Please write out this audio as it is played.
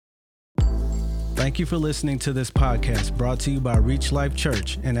Thank you for listening to this podcast brought to you by Reach Life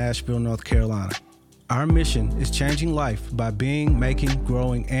Church in Asheville, North Carolina. Our mission is changing life by being, making,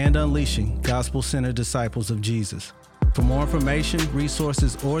 growing, and unleashing gospel-centered disciples of Jesus. For more information,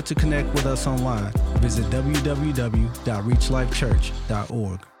 resources, or to connect with us online, visit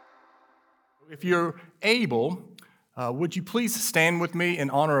www.reachlifechurch.org. If you're able, would you please stand with me in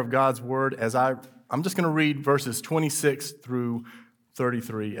honor of God's word as I'm just going to read verses 26 through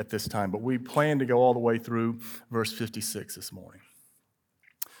 33 at this time, but we plan to go all the way through verse 56 this morning.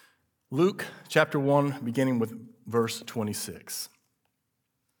 Luke chapter 1, beginning with verse 26.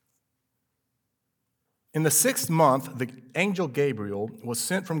 In the 6th month, the angel Gabriel was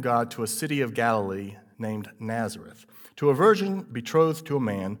sent from God to a city of Galilee named Nazareth, to a virgin betrothed to a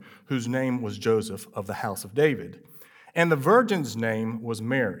man whose name was Joseph of the house of David. And the virgin's name was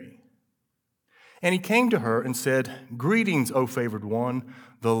Mary. And he came to her and said, "Greetings, O favored one,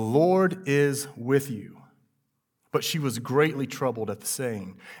 the Lord is with you." But she was greatly troubled at the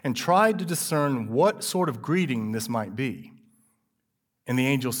saying, and tried to discern what sort of greeting this might be. And the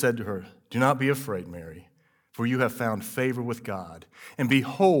angel said to her, "Do not be afraid, Mary, for you have found favor with God. And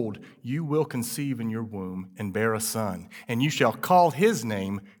behold, you will conceive in your womb and bear a son, and you shall call his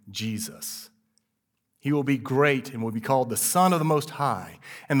name Jesus. He will be great and will be called the Son of the Most High,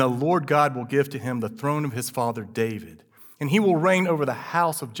 and the Lord God will give to him the throne of his father David. And he will reign over the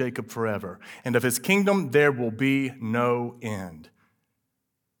house of Jacob forever, and of his kingdom there will be no end."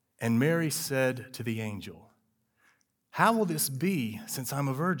 And Mary said to the angel, "How will this be, since I'm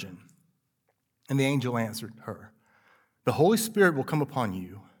a virgin?" And the angel answered her, "The Holy Spirit will come upon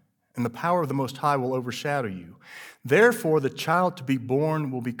you, and the power of the Most High will overshadow you. Therefore the child to be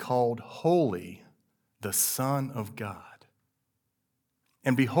born will be called Holy, the Son of God.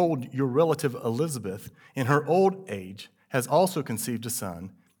 And behold, your relative Elizabeth, in her old age, has also conceived a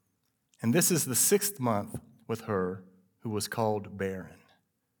son, and this is the 6th month with her who was called barren."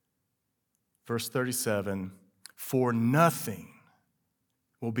 Verse 37, "For nothing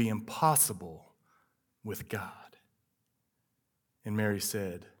will be impossible with God." And Mary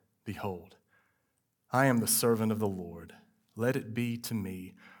said, "Behold, I am the servant of the Lord. Let it be to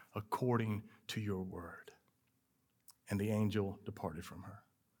me according to your word." And the angel departed from her.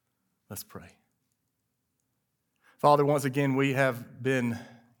 Let's pray. Father, once again, we have been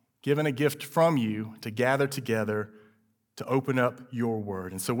given a gift from you to gather together to open up your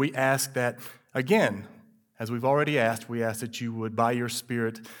word. And so we ask that, again, as we've already asked, we ask that you would, by your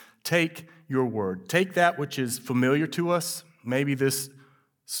Spirit, take your word. Take that which is familiar to us, maybe this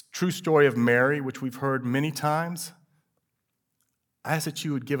true story of Mary, which we've heard many times. I ask that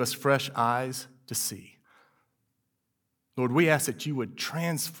you would give us fresh eyes to see. Lord, we ask that you would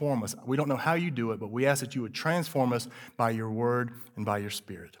transform us. We don't know how you do it, but we ask that you would transform us by your word and by your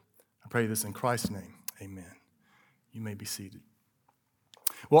Spirit. I pray this in Christ's name. Amen. You may be seated.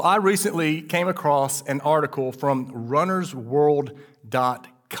 Well, I recently came across an article from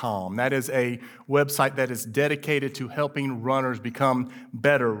runnersworld.com. That is a website that is dedicated to helping runners become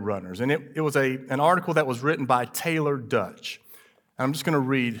better runners. And it was an article that was written by Taylor Dutch. I'm just going to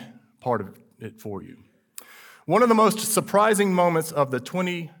read part of it for you. "One of the most surprising moments of the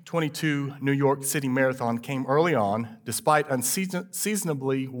 2022 New York City Marathon came early on, despite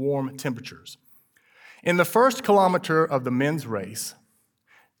unseasonably warm temperatures. In the first kilometer of the men's race,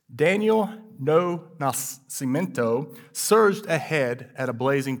 Daniel No Nascimento surged ahead at a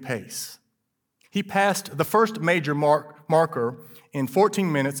blazing pace. He passed the first major marker in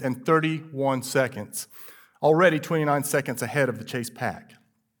 14 minutes and 31 seconds, already 29 seconds ahead of the chase pack."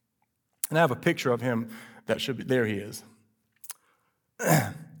 And I have a picture of him that should be, there he is.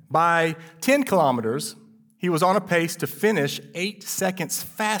 By 10 kilometers, he was on a pace to finish 8 seconds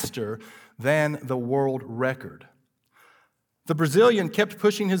faster than the world record. The Brazilian kept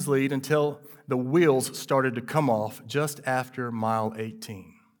pushing his lead until the wheels started to come off just after mile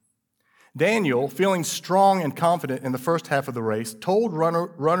 18. Daniel, feeling strong and confident in the first half of the race, told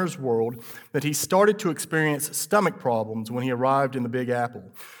Runner's World that he started to experience stomach problems when he arrived in the Big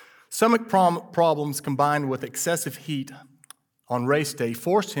Apple. Stomach problems combined with excessive heat on race day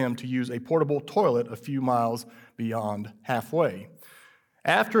forced him to use a portable toilet a few miles beyond halfway.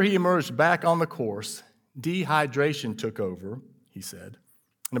 After he emerged back on the course, dehydration took over, he said.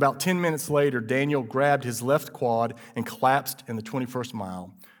 And about 10 minutes later, Daniel grabbed his left quad and collapsed in the 21st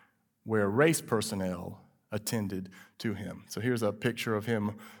mile, where race personnel attended to him. So here's a picture of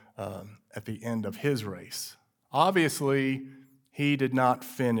him at the end of his race. Obviously, he did not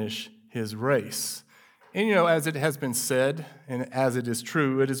finish his race. And as it has been said, and as it is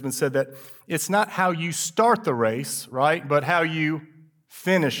true, it has been said that it's not how you start the race, right, but how you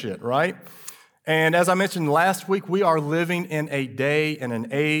finish it, right? And as I mentioned last week, we are living in a day and an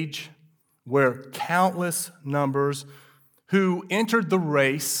age where countless numbers who entered the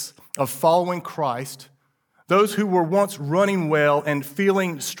race of following Christ, those who were once running well and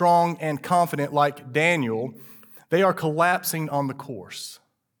feeling strong and confident like Daniel, they are collapsing on the course.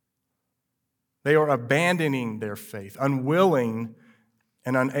 They are abandoning their faith, unwilling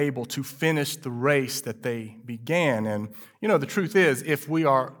and unable to finish the race that they began. And the truth is, if we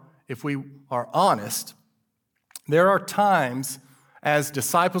are honest, there are times as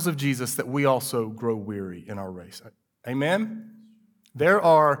disciples of Jesus that we also grow weary in our race. Amen? There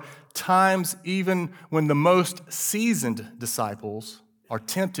are times even when the most seasoned disciples are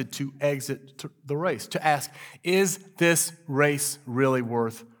tempted to exit the race, to ask, is this race really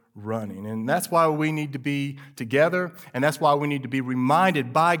worth running? And that's why we need to be together, and that's why we need to be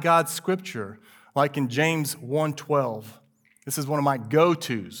reminded by God's Scripture, like in James 1:12. This is one of my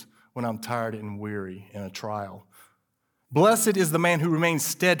go-tos when I'm tired and weary in a trial. Blessed is the man who remains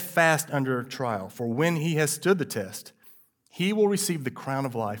steadfast under trial, for when he has stood the test, he will receive the crown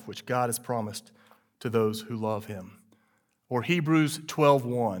of life which God has promised to those who love him. Or Hebrews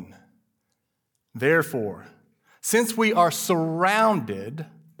 12:1. Therefore, since we are surrounded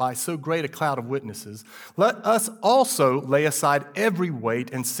by so great a cloud of witnesses, let us also lay aside every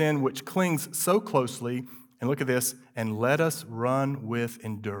weight and sin which clings so closely, and look at this, and let us run with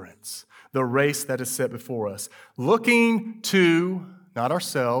endurance the race that is set before us, looking to, not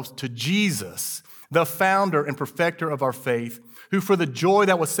ourselves, to Jesus, the founder and perfecter of our faith, who for the joy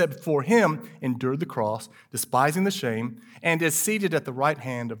that was set before him endured the cross, despising the shame, and is seated at the right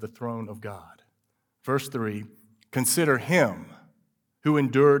hand of the throne of God. Verse 3, consider him who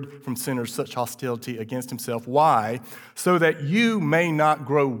endured from sinners such hostility against himself. Why? So that you may not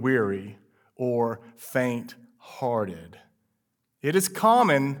grow weary or faint-hearted. It is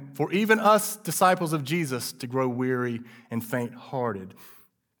common for even us disciples of Jesus to grow weary and faint-hearted.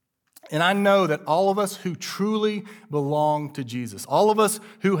 And I know that all of us who truly belong to Jesus, all of us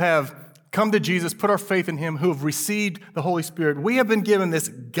who have come to Jesus, put our faith in him, who have received the Holy Spirit, we have been given this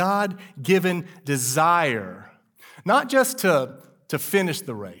God-given desire, not just to finish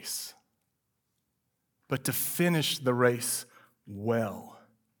the race, but to finish the race well.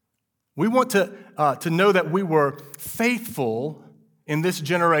 We want to know that we were faithful in this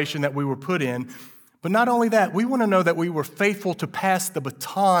generation that we were put in, but not only that, we want to know that we were faithful to pass the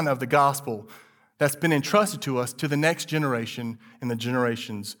baton of the gospel that's been entrusted to us to the next generation and the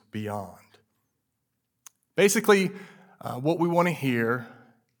generations beyond. Basically, what we want to hear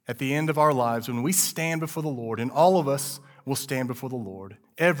at the end of our lives when we stand before the Lord, and all of us will stand before the Lord,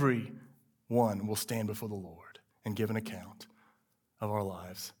 everyone will stand before the Lord and give an account of our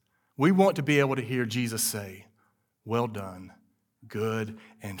lives. We want to be able to hear Jesus say, well done, good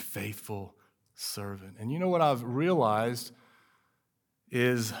and faithful servant. And you know what I've realized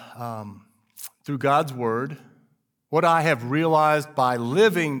is through God's word, what I have realized by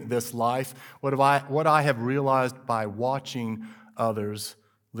living this life, what I have realized by watching others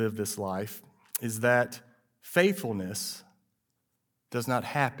live this life, is that faithfulness does not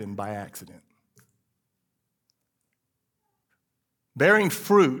happen by accident. Bearing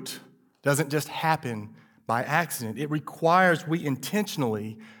fruit doesn't just happen by accident. It requires we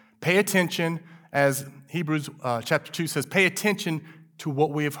intentionally pay attention, as Hebrews chapter 2 says, pay attention to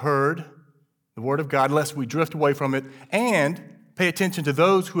what we have heard, the Word of God, lest we drift away from it, and pay attention to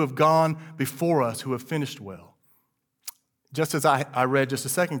those who have gone before us, who have finished well. Just as I read just a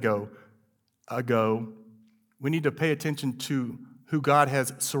second ago, we need to pay attention to who God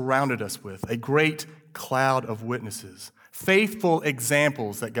has surrounded us with, a great cloud of witnesses, faithful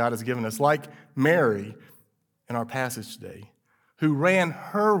examples that God has given us, like Mary in our passage today, who ran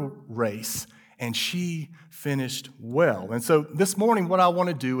her race and she finished well. And so this morning, what I want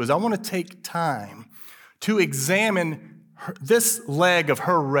to do is I want to take time to examine this leg of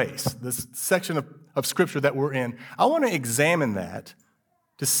her race, this section of Scripture that we're in. I want to examine that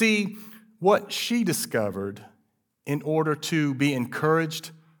to see what she discovered in order to be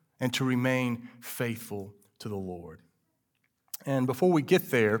encouraged and to remain faithful to the Lord. And before we get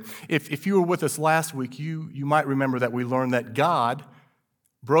there, if you were with us last week, you might remember that we learned that God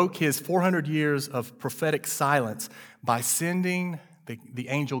broke his 400 years of prophetic silence by sending the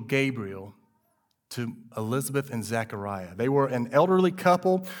angel Gabriel to Elizabeth and Zechariah. They were an elderly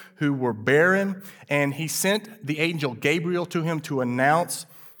couple who were barren, and he sent the angel Gabriel to him to announce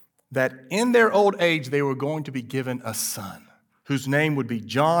that in their old age they were going to be given a son whose name would be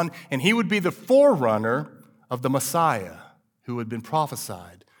John, and he would be the forerunner of the Messiah who had been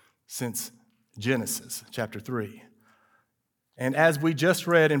prophesied since Genesis chapter 3. And as we just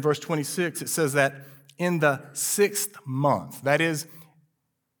read in verse 26, it says that in the 6th month, that is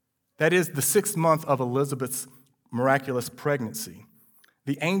the 6th month of Elizabeth's miraculous pregnancy,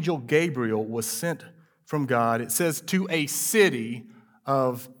 the angel Gabriel was sent from God, it says, to a city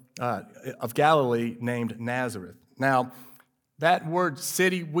of Galilee named Nazareth. Now, that word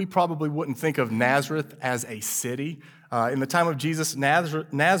city, we probably wouldn't think of Nazareth as a city. In the time of Jesus,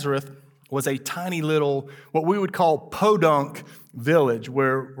 Nazareth was a tiny little, what we would call podunk village,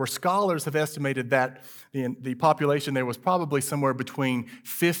 where scholars have estimated that the population there was probably somewhere between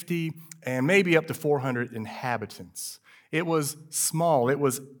 50 and maybe up to 400 inhabitants. It was small. It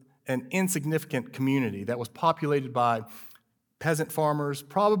was an insignificant community that was populated by peasant farmers,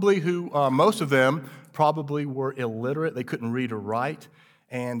 probably who, most of them probably were illiterate. They couldn't read or write,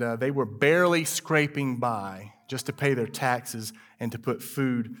 and they were barely scraping by just to pay their taxes and to put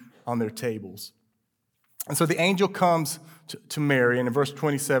food on their tables. And so the angel comes to Mary, and in verse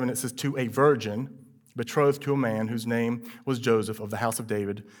 27 it says, to a virgin betrothed to a man whose name was Joseph of the house of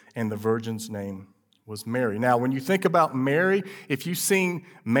David, and the virgin's name was Mary. Now, when you think about Mary, if you've seen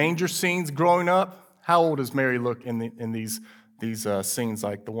manger scenes growing up, how old does Mary look in these scenes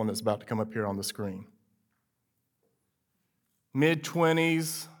like the one that's about to come up here on the screen?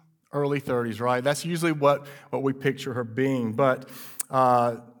 Mid-20s, early 30s, right? That's usually what we picture her being. But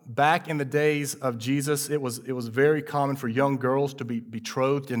back in the days of Jesus, it was very common for young girls to be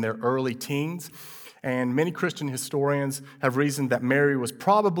betrothed in their early teens. And many Christian historians have reasoned that Mary was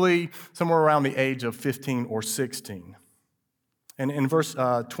probably somewhere around the age of 15 or 16. And in verse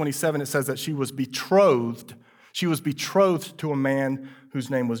 27, it says that she was betrothed. She was betrothed to a man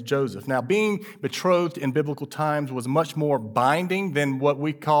whose name was Joseph. Now, being betrothed in biblical times was much more binding than what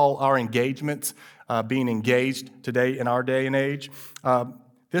we call our engagements, being engaged today in our day and age.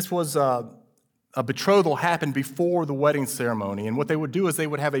 This was a betrothal happened before the wedding ceremony. And what they would do is they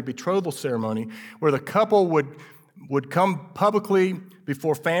would have a betrothal ceremony where the couple would come publicly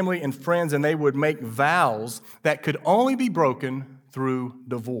before family and friends, and they would make vows that could only be broken through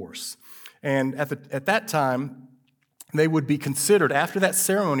divorce. And at that time, they would be considered, after that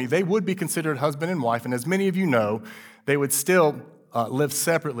ceremony, they would be considered husband and wife. And as many of you know, they would still live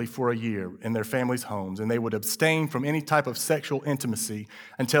separately for a year in their families' homes, and they would abstain from any type of sexual intimacy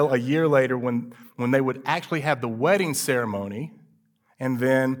until a year later when they would actually have the wedding ceremony, and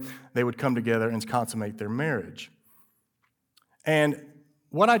then they would come together and consummate their marriage. And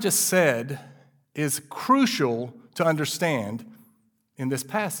what I just said is crucial to understand in this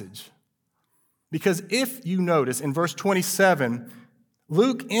passage. Because if you notice in verse 27,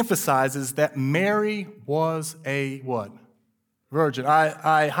 Luke emphasizes that Mary was a what? Virgin.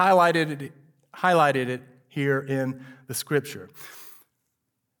 I highlighted it here in the scripture.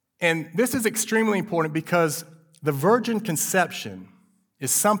 And this is extremely important because the virgin conception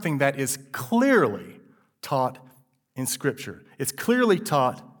is something that is clearly taught in Scripture. It's clearly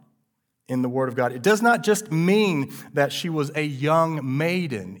taught in the Word of God. It does not just mean that she was a young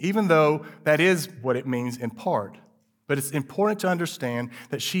maiden, even though that is what it means in part. But it's important to understand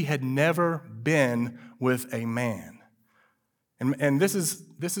that she had never been with a man. And this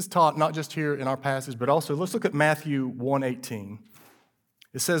is taught not just here in our passage, but also, let's look at Matthew 1:18.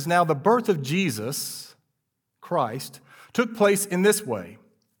 It says, now the birth of Jesus, Christ, took place in this way.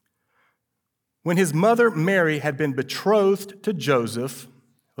 When his mother Mary had been betrothed to Joseph,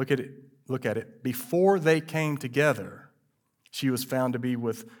 look at it, before they came together, she was found to be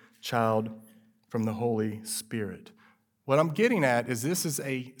with child from the Holy Spirit. What I'm getting at is this is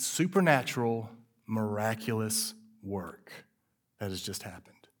a supernatural, miraculous work that has just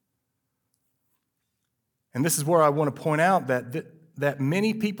happened. And this is where I want to point out that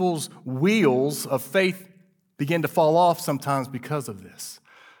many people's wheels of faith begin to fall off sometimes because of this.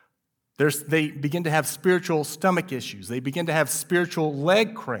 They begin to have spiritual stomach issues. They begin to have spiritual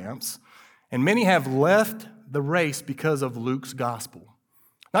leg cramps. And many have left the race because of Luke's gospel.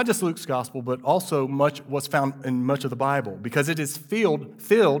 Not just Luke's gospel, but also what's found in much of the Bible. Because it is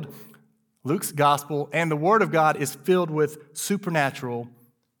filled, Luke's gospel and the Word of God is filled with supernatural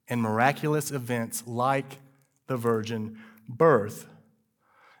and miraculous events like the virgin birth.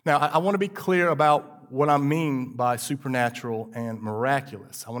 Now, I want to be clear about what I mean by supernatural and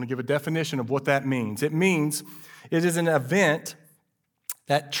miraculous. I want to give a definition of what that means. It means it is an event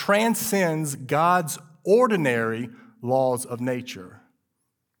that transcends God's ordinary laws of nature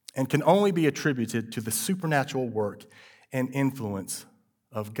and can only be attributed to the supernatural work and influence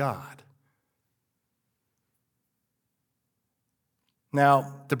of God.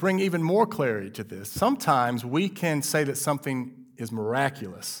 Now, to bring even more clarity to this, sometimes we can say that something is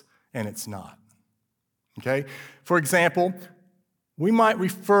miraculous and it's not. Okay? For example, we might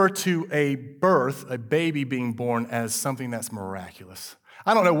refer to a birth, a baby being born, as something that's miraculous.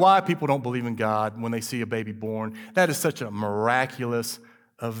 I don't know why people don't believe in God when they see a baby born. That is such a miraculous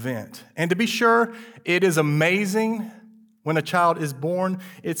event. And to be sure, it is amazing when a child is born.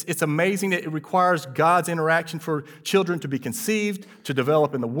 It's amazing that it requires God's interaction for children to be conceived, to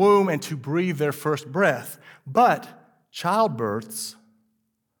develop in the womb, and to breathe their first breath. But childbirths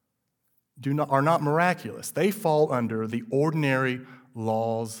are not miraculous. They fall under the ordinary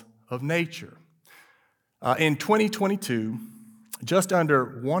laws of nature. In 2022, just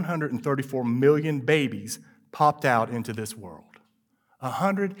under 134 million babies popped out into this world.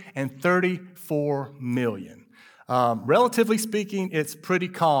 134 million. Relatively speaking, it's pretty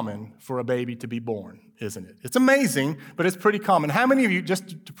common for a baby to be born, isn't it? It's amazing, but it's pretty common. How many of you,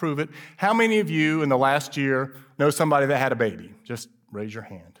 just to prove it, how many of you in the last year know somebody that had a baby? Just raise your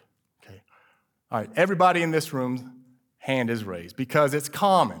hand. Okay. All right, everybody in this room, hand is raised because it's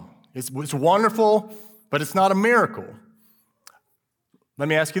common. It's wonderful, but it's not a miracle. Let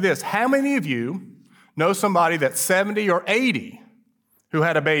me ask you this. How many of you know somebody that's 70 or 80 who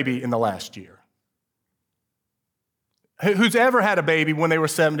had a baby in the last year? Who's ever had a baby when they were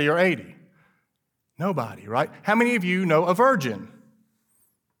 70 or 80? Nobody, right? How many of you know a virgin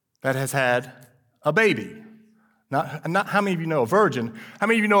that has had a baby? Not how many of you know a virgin. How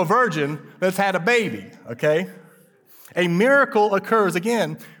many of you know a virgin that's had a baby, okay? A miracle occurs,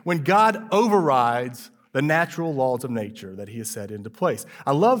 again, when God overrides the natural laws of nature that he has set into place.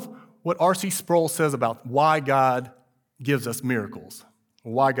 I love what R.C. Sproul says about why God gives us miracles,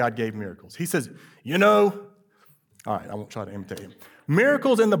 why God gave miracles. He says, all right, I won't try to imitate him.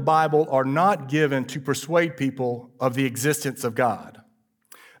 Miracles in the Bible are not given to persuade people of the existence of God.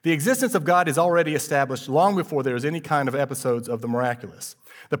 The existence of God is already established long before there is any kind of episodes of the miraculous.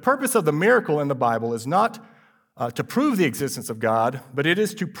 The purpose of the miracle in the Bible is not to prove the existence of God, but it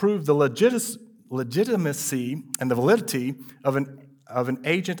is to prove the legitimacy and the validity of an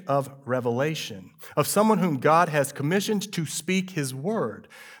agent of revelation, of someone whom God has commissioned to speak his word.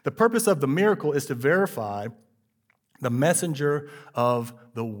 The purpose of the miracle is to verify the messenger of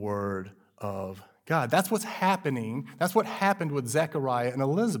the word of God. That's what's happening. That's what happened with Zechariah and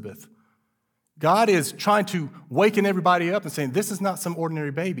Elizabeth. God is trying to waken everybody up and saying, this is not some ordinary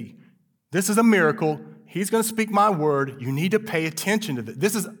baby. This is a miracle. He's going to speak my word. You need to pay attention to this.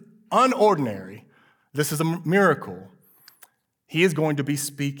 This is unordinary. This is a miracle. He is going to be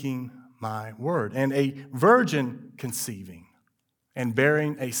speaking my word. And a virgin conceiving and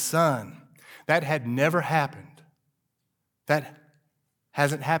bearing a son. That had never happened. That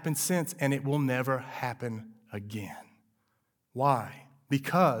hasn't happened since, and it will never happen again. Why?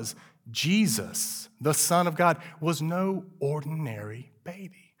 Because Jesus, the Son of God, was no ordinary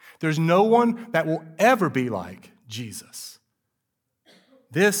baby. There's no one that will ever be like Jesus.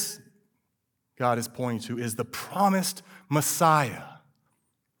 This, God is pointing to, is the promised Messiah.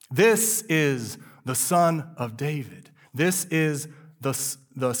 This is the Son of David. This is the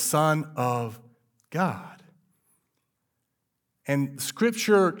Son of God. And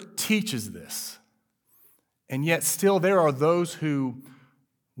Scripture teaches this. And yet still there are those who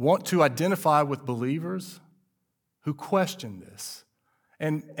want to identify with believers who question this.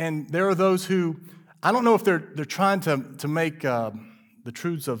 And there are those who, I don't know if they're trying to make the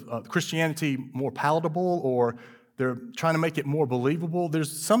truths of Christianity more palatable, or they're trying to make it more believable.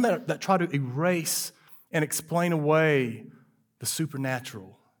 There's some that try to erase and explain away the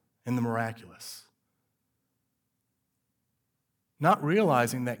supernatural and the miraculous, not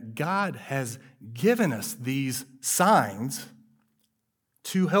realizing that God has given us these signs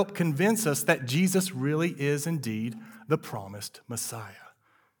to help convince us that Jesus really is indeed the promised Messiah.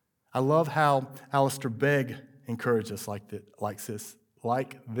 I love how Alistair Begg encourages us like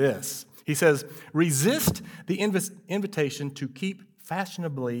this. He says, resist the invitation to keep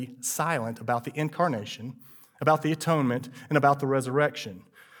fashionably silent about the incarnation, about the atonement, and about the resurrection.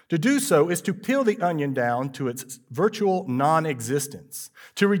 To do so is to peel the onion down to its virtual non-existence,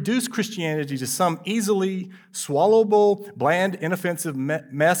 to reduce Christianity to some easily swallowable, bland, inoffensive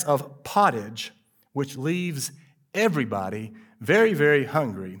mess of pottage, which leaves everybody very, very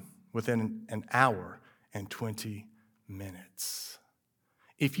hungry within an hour and 20 minutes.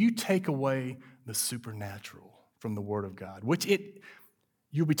 If you take away the supernatural from the Word of God,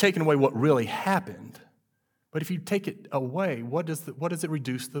 you'll be taking away what really happened. But if you take it away, what does it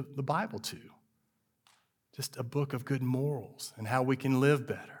reduce the Bible to? Just a book of good morals and how we can live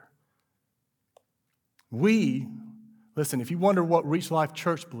better. Listen, if you wonder what Reach Life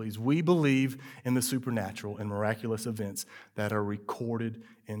Church believes, we believe in the supernatural and miraculous events that are recorded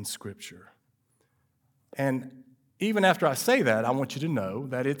in Scripture. And even after I say that, I want you to know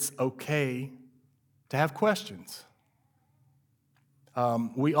that it's okay to have questions.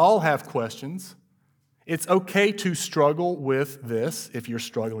 We all have questions. It's okay to struggle with this if you're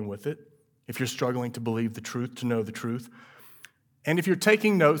struggling with it, if you're struggling to believe the truth, to know the truth. And if you're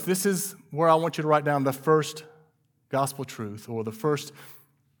taking notes, this is where I want you to write down the first gospel truth, or the first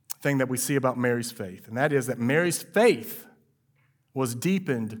thing that we see about Mary's faith, and that is that Mary's faith was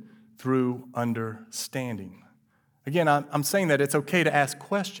deepened through understanding. Again, I'm saying that it's okay to ask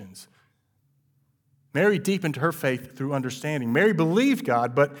questions. Mary deepened her faith through understanding. Mary believed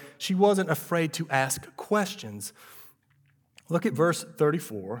God, but she wasn't afraid to ask questions. Look at verse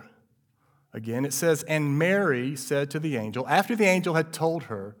 34. Again, it says, "And Mary said to the angel," after the angel had told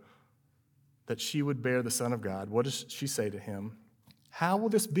her that she would bear the Son of God, what does she say to him? "How will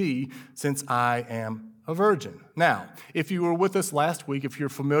this be since I am a virgin?" Now, if you were with us last week, if you're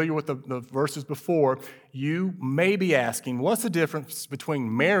familiar with the verses before, you may be asking, what's the difference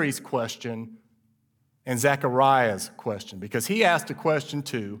between Mary's question and Zechariah's question? Because he asked a question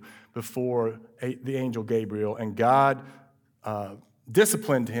too before the angel Gabriel, and God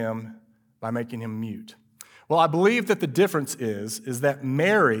disciplined him by making him mute. Well, I believe that the difference is that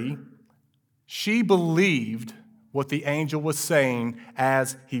Mary, she believed what the angel was saying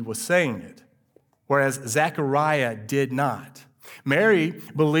as he was saying it, whereas Zechariah did not. Mary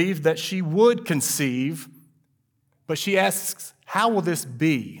believed that she would conceive, but she asks, how will this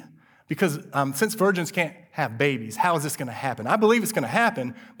be? Because since virgins can't have babies, how is this going to happen? I believe it's going to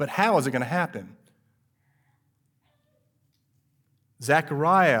happen, but how is it going to happen?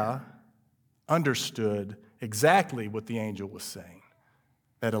 Zechariah understood exactly what the angel was saying,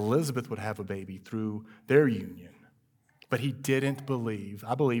 that Elizabeth would have a baby through their union. But he didn't believe,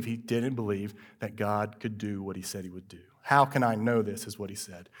 I believe he didn't believe that God could do what he said he would do. How can I know this, is what he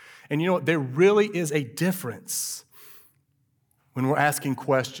said. And you know what? There really is a difference when we're asking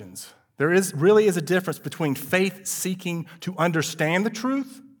questions. There really is a difference between faith seeking to understand the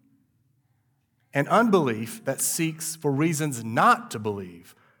truth and unbelief that seeks for reasons not to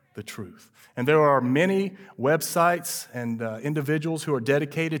believe the truth. And there are many websites and individuals who are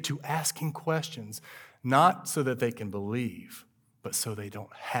dedicated to asking questions, not so that they can believe, but so they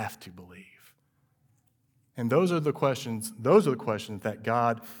don't have to believe. And those are the questions that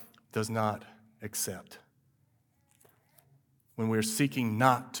God does not accept when we're seeking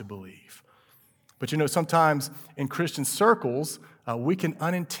not to believe. But you know, sometimes in Christian circles, we can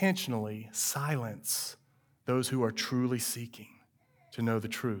unintentionally silence those who are truly seeking to know the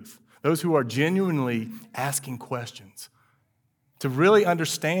truth, those who are genuinely asking questions, to really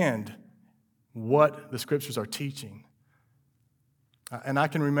understand what the scriptures are teaching. And I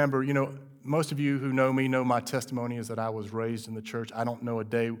can remember, you know, most of you who know me know my testimony is that I was raised in the church. I don't know a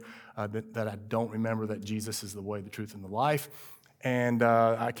day that I don't remember that Jesus is the way, the truth, and the life. And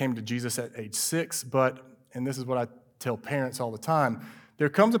I came to Jesus at age 6, and this is what I tell parents all the time, there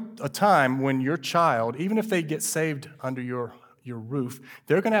comes a time when your child, even if they get saved under your roof,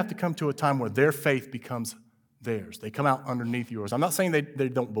 they're going to have to come to a time where their faith becomes theirs. They come out underneath yours. I'm not saying they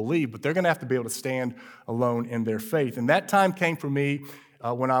don't believe, but they're going to have to be able to stand alone in their faith. And that time came for me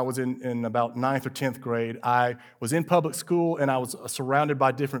when I was in about 9th or 10th grade. I was in public school, and I was surrounded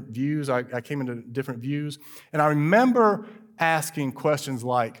by different views. I came into different views. And I remember asking questions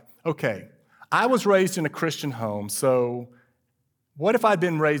like, okay, I was raised in a Christian home, so what if I'd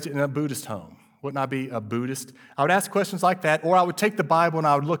been raised in a Buddhist home? Wouldn't I be a Buddhist? I would ask questions like that, or I would take the Bible and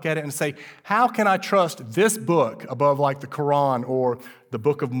I would look at it and say, how can I trust this book above like the Quran or the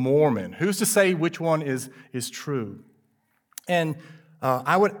Book of Mormon? Who's to say which one is true? And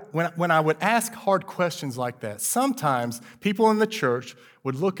when I would ask hard questions like that, sometimes people in the church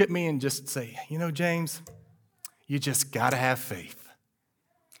would look at me and just say, you know, James, you just got to have faith.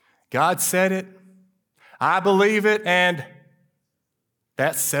 God said it, I believe it, and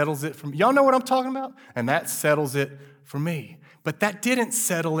that settles it for me. Y'all know what I'm talking about? And that settles it for me. But that didn't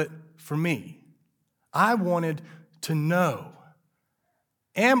settle it for me. I wanted to know,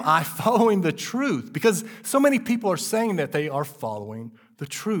 am I following the truth? Because so many people are saying that they are following the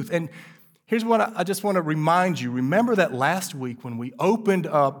truth. And here's what I just want to remind you. Remember that last week when we opened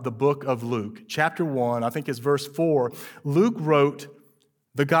up the book of Luke, chapter 1, I think it's verse 4, Luke wrote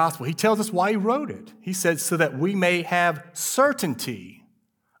the gospel. He tells us why he wrote it. He said, so that we may have certainty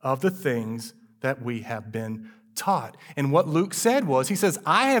of the things that we have been taught. And what Luke said was, he says,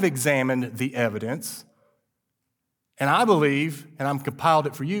 I have examined the evidence, and I believe, and I'm compiled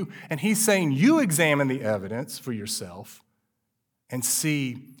it for you. And he's saying, you examine the evidence for yourself, and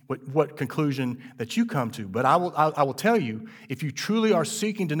see what conclusion that you come to. But I will tell you, if you truly are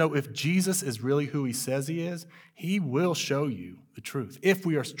seeking to know if Jesus is really who he says he is, he will show you the truth, if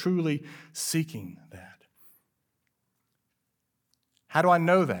we are truly seeking that. How do I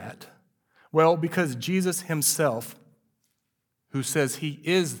know that? Well, because Jesus himself, who says he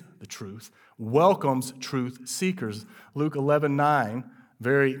is the truth, welcomes truth seekers. Luke 11:9,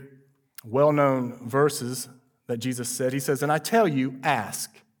 very well-known verses that Jesus said. He says, "And I tell you,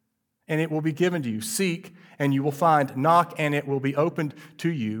 ask, and it will be given to you. Seek, and you will find. Knock, and it will be opened to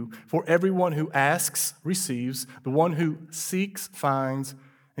you. For everyone who asks receives. The one who seeks finds.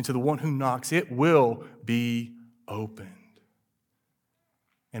 And to the one who knocks, it will be opened."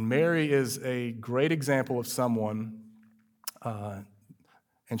 And Mary is a great example of someone,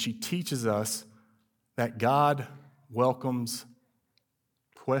 and she teaches us that God welcomes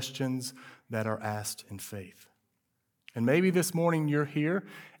questions that are asked in faith. And maybe this morning you're here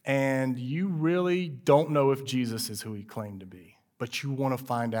and you really don't know if Jesus is who he claimed to be, but you want to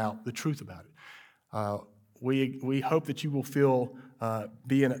find out the truth about it. We hope that you will feel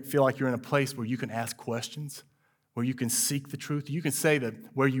like you're in a place where you can ask questions, where you can seek the truth. You can say that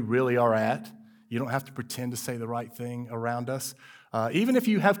where you really are at. You don't have to pretend to say the right thing around us. Even if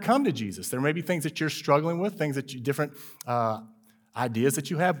you have come to Jesus, there may be things that you're struggling with, different ideas that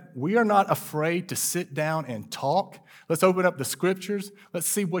you have. We are not afraid to sit down and talk. Let's open up the scriptures. Let's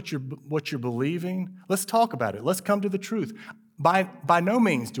see what you're believing. Let's talk about it. Let's come to the truth. By no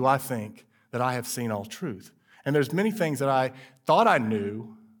means do I think that I have seen all truth. And there's many things that I thought I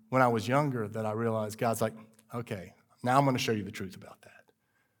knew when I was younger that I realized God's like, okay, now I'm going to show you the truth about that.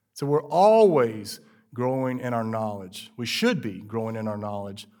 So we're always growing in our knowledge. We should be growing in our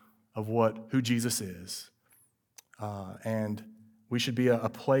knowledge of who Jesus is. And we should be a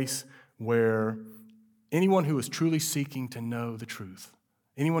place where anyone who is truly seeking to know the truth,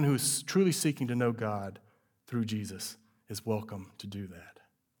 anyone who is truly seeking to know God through Jesus is welcome to do that.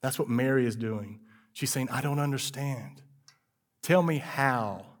 That's what Mary is doing. She's saying, I don't understand. Tell me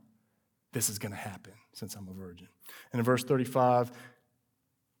how this is going to happen since I'm a virgin. And in verse 35, it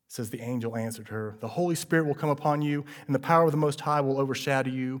says, the angel answered her, "The Holy Spirit will come upon you, and the power of the Most High will overshadow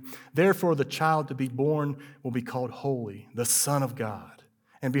you. Therefore, the child to be born will be called Holy, the Son of God.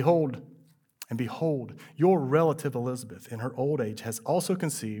 And behold, your relative Elizabeth, in her old age, has also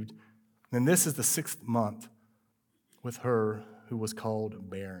conceived, and this is the 6th month with her who was called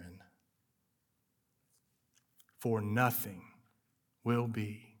barren. For nothing will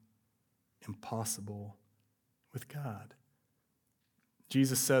be impossible with God."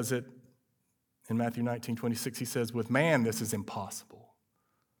 Jesus says it in Matthew 19:26. He says, with man, this is impossible.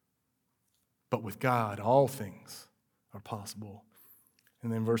 But with God, all things are possible. And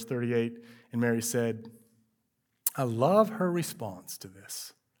then verse 38, and Mary said, I love her response to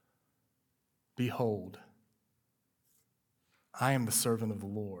this. Behold, I am the servant of the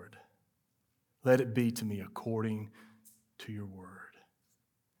Lord. Let it be to me according to your word.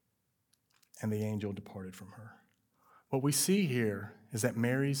 And the angel departed from her. What we see here is that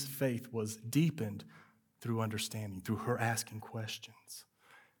Mary's faith was deepened through understanding, through her asking questions.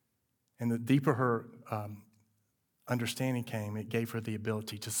 And the deeper her understanding came, it gave her the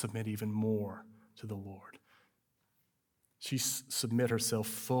ability to submit even more to the Lord. She submit herself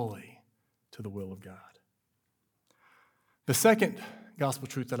fully to the will of God. The second gospel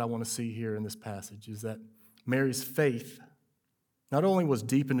truth that I want to see here in this passage is that Mary's faith not only was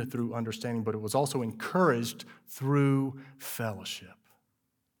deepened through understanding, but it was also encouraged through fellowship.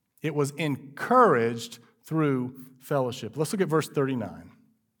 It was encouraged through fellowship. Let's look at verse 39.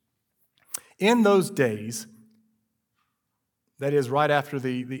 In those days, that is right after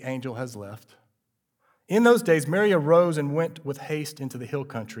the angel has left, in those days Mary arose and went with haste into the hill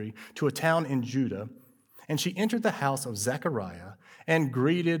country to a town in Judah, and she entered the house of Zechariah and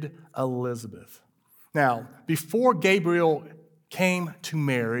greeted Elizabeth. Now, before Gabriel came to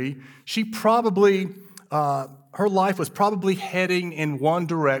Mary, she probably, her life was probably heading in one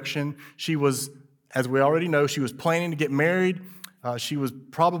direction. She was, as we already know, she was planning to get married. She was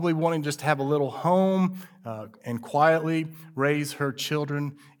probably wanting just to have a little home and quietly raise her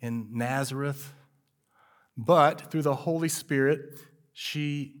children in Nazareth. But through the Holy Spirit,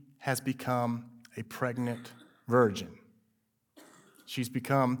 she has become a pregnant virgin. She's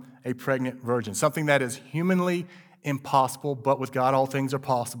become a pregnant virgin, something that is humanly impossible, but with God all things are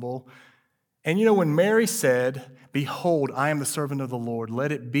possible. And you know, when Mary said, behold, I am the servant of the Lord,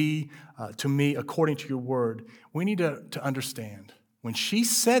 let it be to me according to your word, we need to understand, when she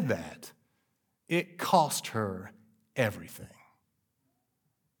said that, it cost her everything.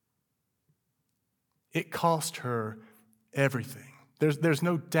 It cost her everything. There's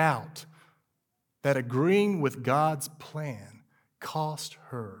no doubt that agreeing with God's plan cost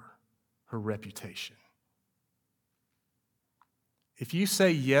her her reputation. If you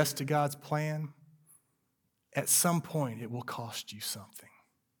say yes to God's plan, at some point it will cost you something.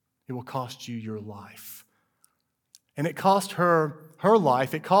 It will cost you your life. And it cost her her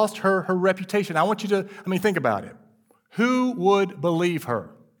life. It cost her her reputation. I want you to, think about it. Who would believe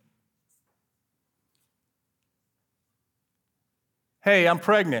her? Hey, I'm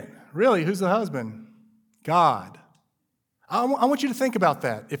pregnant. Really? Who's the husband? God. I want you to think about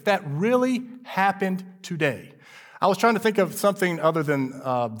that. If that really happened today. I was trying to think of something other than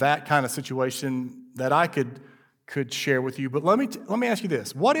that kind of situation that I could share with you. But let me ask you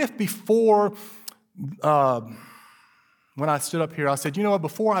this. What if before, when I stood up here, I said, you know what,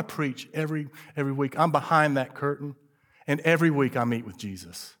 before I preach every week, I'm behind that curtain, and every week I meet with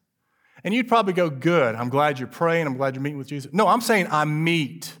Jesus. And you'd probably go, good, I'm glad you're praying, I'm glad you're meeting with Jesus. No, I'm saying I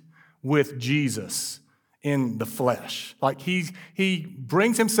meet with Jesus in the flesh. Like he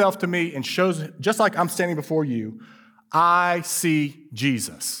brings himself to me and shows, just like I'm standing before you, I see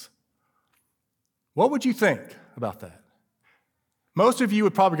Jesus. What would you think about that? Most of you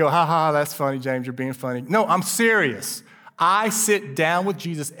would probably go, ha ha, that's funny, James, you're being funny. No, I'm serious. I sit down with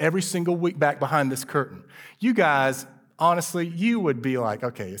Jesus every single week back behind this curtain. You guys, honestly, you would be like,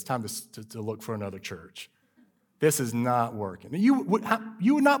 okay, it's time to look for another church. This is not working. You would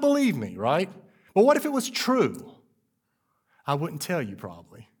not believe me, right? But what if it was true? I wouldn't tell you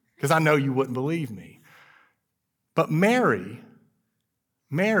probably, because I know you wouldn't believe me. But Mary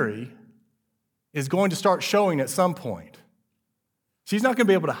is going to start showing at some point. She's not going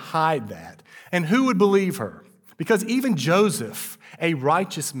to be able to hide that. And who would believe her? Because even Joseph, a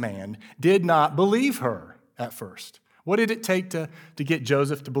righteous man, did not believe her at first. What did it take to get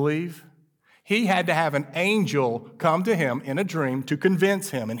Joseph to believe? He had to have an angel come to him in a dream to convince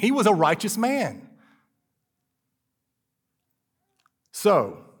him, and he was a righteous man.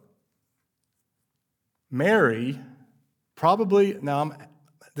 So, Mary probably,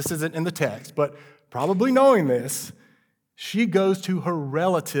 this isn't in the text, but probably knowing this, she goes to her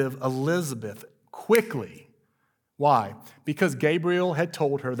relative Elizabeth quickly. Why? Because Gabriel had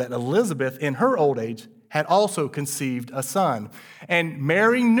told her that Elizabeth, in her old age, had also conceived a son. And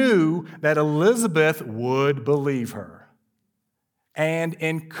Mary knew that Elizabeth would believe her and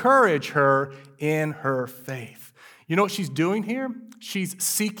encourage her in her faith. You know what she's doing here? She's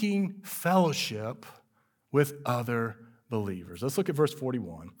seeking fellowship with other believers. Let's look at verse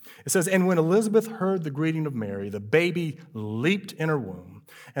 41. It says, and when Elizabeth heard the greeting of Mary, the baby leaped in her womb,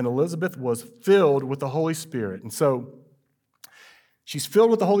 and Elizabeth was filled with the Holy Spirit. And so she's filled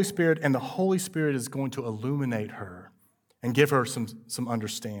with the Holy Spirit, and the Holy Spirit is going to illuminate her and give her some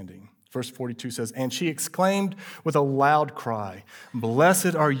understanding. Verse 42 says, and she exclaimed with a loud cry,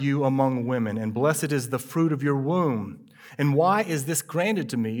 blessed are you among women, and blessed is the fruit of your womb. And why is this granted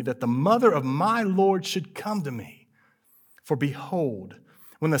to me, that the mother of my Lord should come to me? For behold,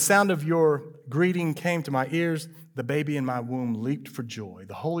 when the sound of your greeting came to my ears, the baby in my womb leaped for joy.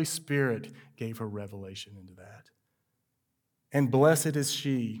 The Holy Spirit gave her revelation into that. And blessed is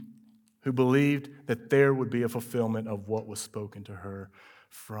she who believed that there would be a fulfillment of what was spoken to her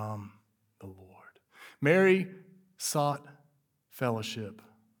from the Lord. Mary sought fellowship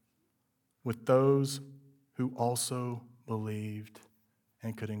with those who also believed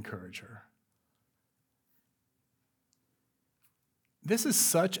and could encourage her. This is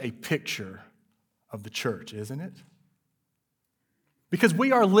such a picture of the church, isn't it? Because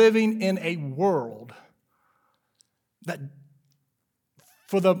we are living in a world that,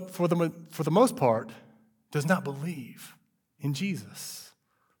 for the most part, does not believe in Jesus.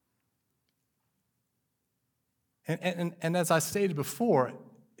 And as I stated before,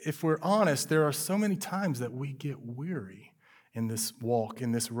 if we're honest, there are so many times that we get weary in this walk,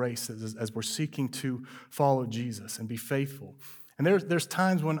 in this race, as we're seeking to follow Jesus and be faithful. And there's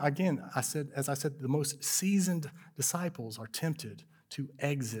times when, again, as I said, the most seasoned disciples are tempted to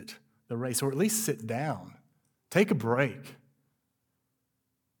exit the race, or at least sit down, take a break.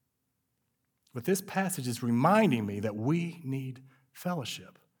 But this passage is reminding me that we need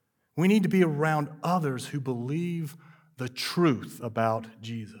fellowship. We need to be around others who believe the truth about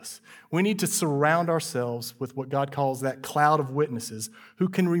Jesus. We need to surround ourselves with what God calls that cloud of witnesses who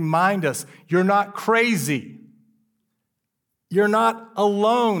can remind us, you're not crazy. You're not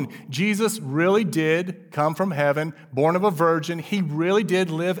alone. Jesus really did come from heaven, born of a virgin. He really did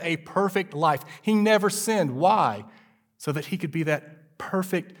live a perfect life. He never sinned. Why? So that he could be that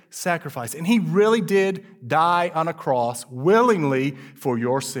perfect sacrifice. And he really did die on a cross willingly for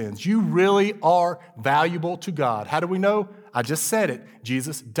your sins. You really are valuable to God. How do we know? I just said it.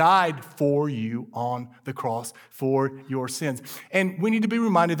 Jesus died for you on the cross for your sins. And we need to be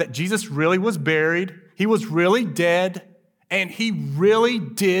reminded that Jesus really was buried. He was really dead. And he really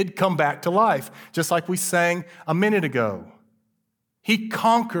did come back to life, just like we sang a minute ago. He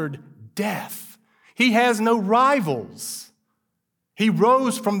conquered death. He has no rivals. He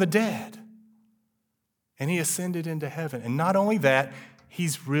rose from the dead. And he ascended into heaven. And not only that,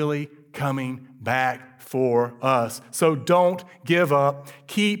 he's really coming back for us. So don't give up.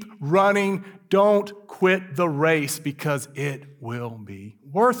 Keep running. Don't quit the race because it will be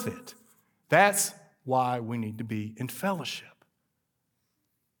worth it. That's why we need to be in fellowship.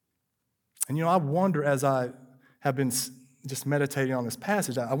 And I wonder, as I have been just meditating on this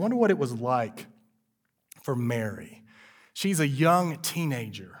passage, I wonder what it was like for Mary. She's a young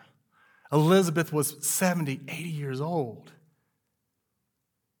teenager. Elizabeth was 70, 80 years old.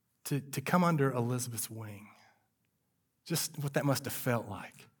 To come under Elizabeth's wing, just what that must have felt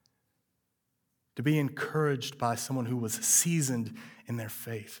like. To be encouraged by someone who was seasoned in their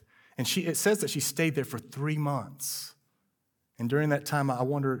faith. And it says that she stayed there for 3 months. And during that time, I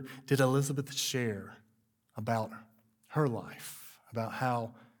wonder, did Elizabeth share about her life, about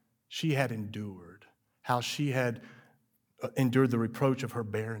how she had endured, how she had endured the reproach of her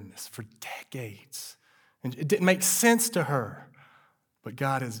barrenness for decades? And it didn't make sense to her. But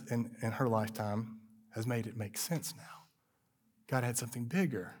God has, in her lifetime, has made it make sense now. God had something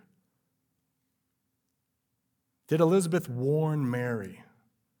bigger. Did Elizabeth warn Mary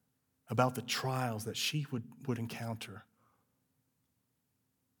about the trials that she would encounter?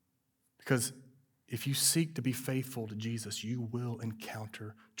 Because if you seek to be faithful to Jesus, you will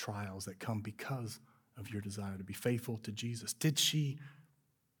encounter trials that come because of your desire to be faithful to Jesus. Did she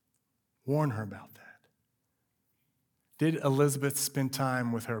warn her about that? Did Elizabeth spend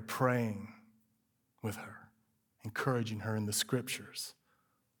time with her, praying with her, encouraging her in the scriptures?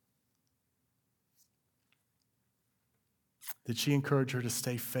 Did she encourage her to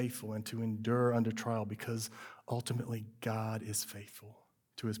stay faithful and to endure under trial because ultimately God is faithful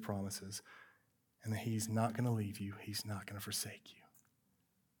to his promises and that he's not going to leave you, he's not going to forsake you?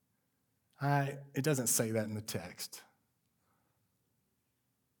 It doesn't say that in the text.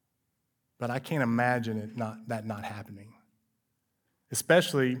 But I can't imagine that not happening.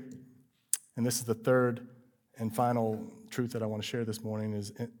 Especially, and this is the third and final truth that I want to share this morning,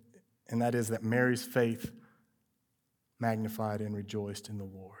 and that is that Mary's faith magnified and rejoiced in the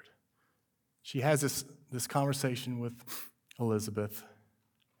Lord. She has this conversation with Elizabeth,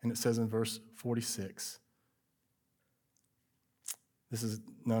 and it says in verse 46, this is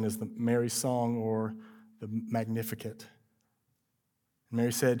known as the Mary's song or the Magnificat.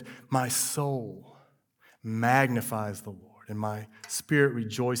 Mary said, "My soul magnifies the Lord, and my spirit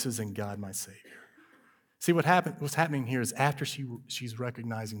rejoices in God my Savior." See, what's happening here is after she's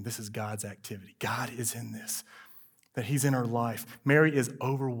recognizing this is God's activity. God is in this, that he's in her life. Mary is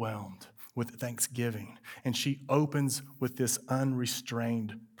overwhelmed with thanksgiving, and she opens with this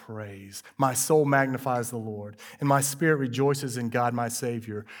unrestrained praise. "My soul magnifies the Lord, and my spirit rejoices in God my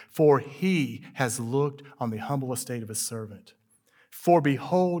Savior, for he has looked on the humble estate of his servant. For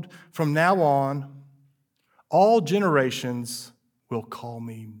behold, from now on, all generations will call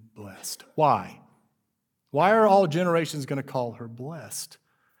me blessed." Why? Why are all generations going to call her blessed?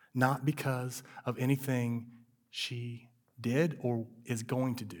 Not because of anything she did or is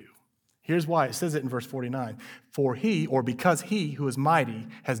going to do. Here's why. It says it in verse 49. "For he," or because he who is mighty,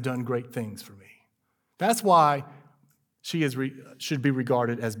 has done great things for me. That's why she should be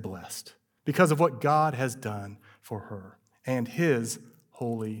regarded as blessed, because of what God has done for her and his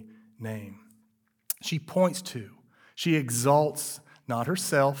holy name. She points to, she exalts not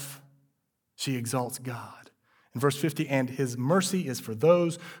herself, she exalts God. In verse 50, "And his mercy is for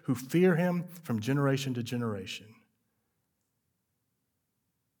those who fear him from generation to generation.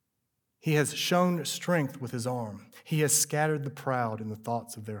 He has shown strength with his arm. He has scattered the proud in the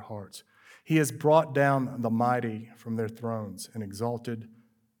thoughts of their hearts. He has brought down the mighty from their thrones and exalted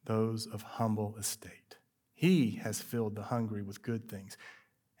those of humble estate. He has filled the hungry with good things,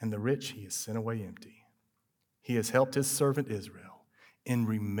 and the rich he has sent away empty. He has helped his servant Israel in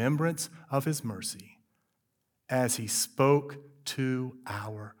remembrance of his mercy, as he spoke to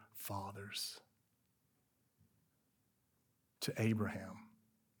our fathers, to Abraham,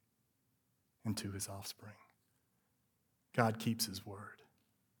 and to his offspring." God keeps his word.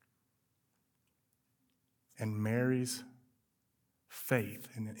 And Mary's faith,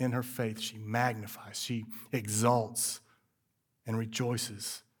 and in her faith, she magnifies, she exalts and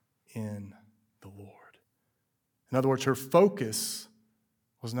rejoices in the Lord. In other words, her focus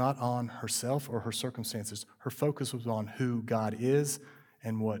was not on herself or her circumstances. Her focus was on who God is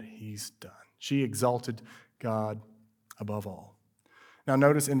and what he's done. She exalted God above all. Now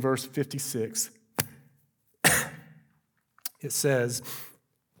notice in verse 56, it says,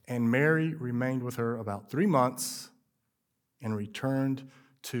 "And Mary remained with her about 3 months and returned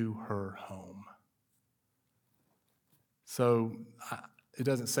to her home." So it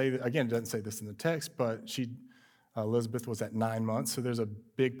doesn't say that, again, it doesn't say this in the text, but Elizabeth was at 9 months, so there's a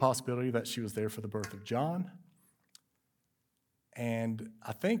big possibility that she was there for the birth of John. And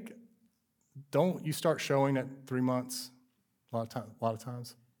I think, don't you start showing at 3 months a lot of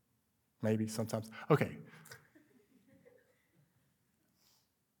times? Maybe, sometimes. Okay.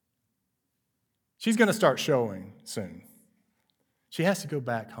 She's going to start showing soon. She has to go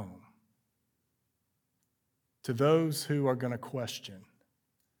back home. To those who are going to question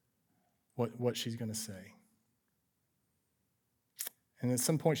what she's going to say. And at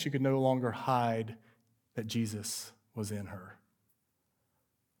some point, she could no longer hide that Jesus was in her.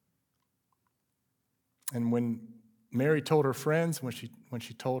 And when Mary told her friends, when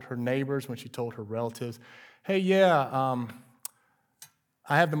she told her neighbors, when she told her relatives, "Hey, yeah,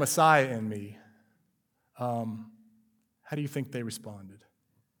 I have the Messiah in me," how do you think they responded?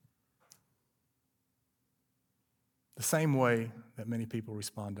 The same way that many people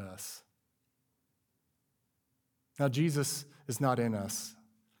respond to us. Now, Jesus is not in us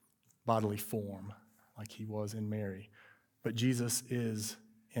bodily form like he was in Mary, but Jesus is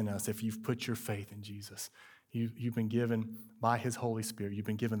in us if you've put your faith in Jesus. You've been given by his Holy Spirit. You've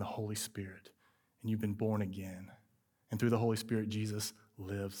been given the Holy Spirit, and you've been born again. And through the Holy Spirit, Jesus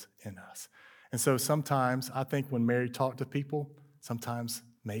lives in us. And so sometimes, I think when Mary talked to people, sometimes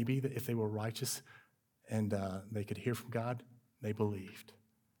maybe that if they were righteous and they could hear from God, they believed.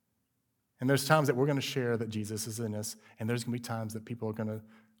 And there's times that we're going to share that Jesus is in us, and there's going to be times that people are going to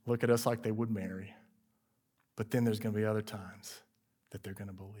look at us like they would Mary. But then there's going to be other times that they're going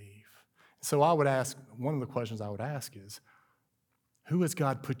to believe. So I would ask, one of the questions I would ask is, who has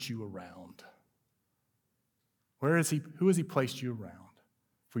God put you around? Who has he placed you around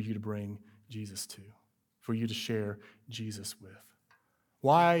for you to bring Jesus to, for you to share Jesus with?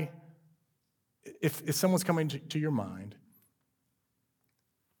 Why, if someone's coming to your mind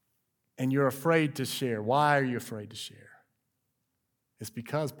and you're afraid to share, why are you afraid to share? It's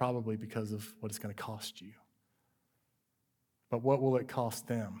probably because of what it's going to cost you. But what will it cost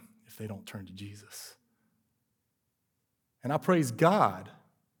them if they don't turn to Jesus? And I praise God.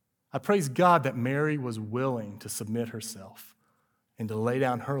 I praise God that Mary was willing to submit herself and to lay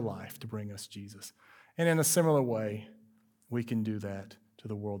down her life to bring us Jesus. And in a similar way, we can do that to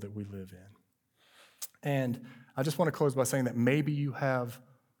the world that we live in. And I just want to close by saying that maybe you have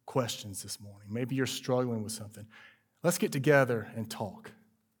questions this morning. Maybe you're struggling with something. Let's get together and talk.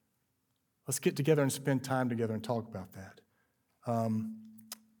 Let's get together and spend time together and talk about that.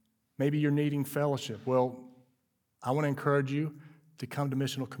 Maybe you're needing fellowship. Well, I want to encourage you to come to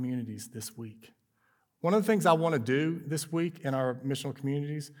missional communities this week. One of the things I want to do this week in our missional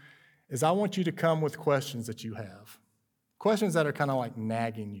communities is I want you to come with questions that you have. Questions that are kind of like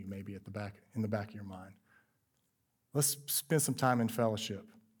nagging you maybe in the back of your mind. Let's spend some time in fellowship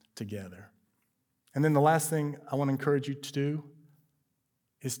together. And then the last thing I want to encourage you to do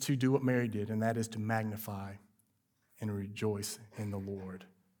is to do what Mary did, and that is to magnify and rejoice in the Lord.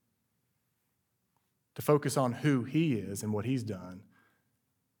 To focus on who he is and what he's done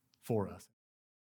for us.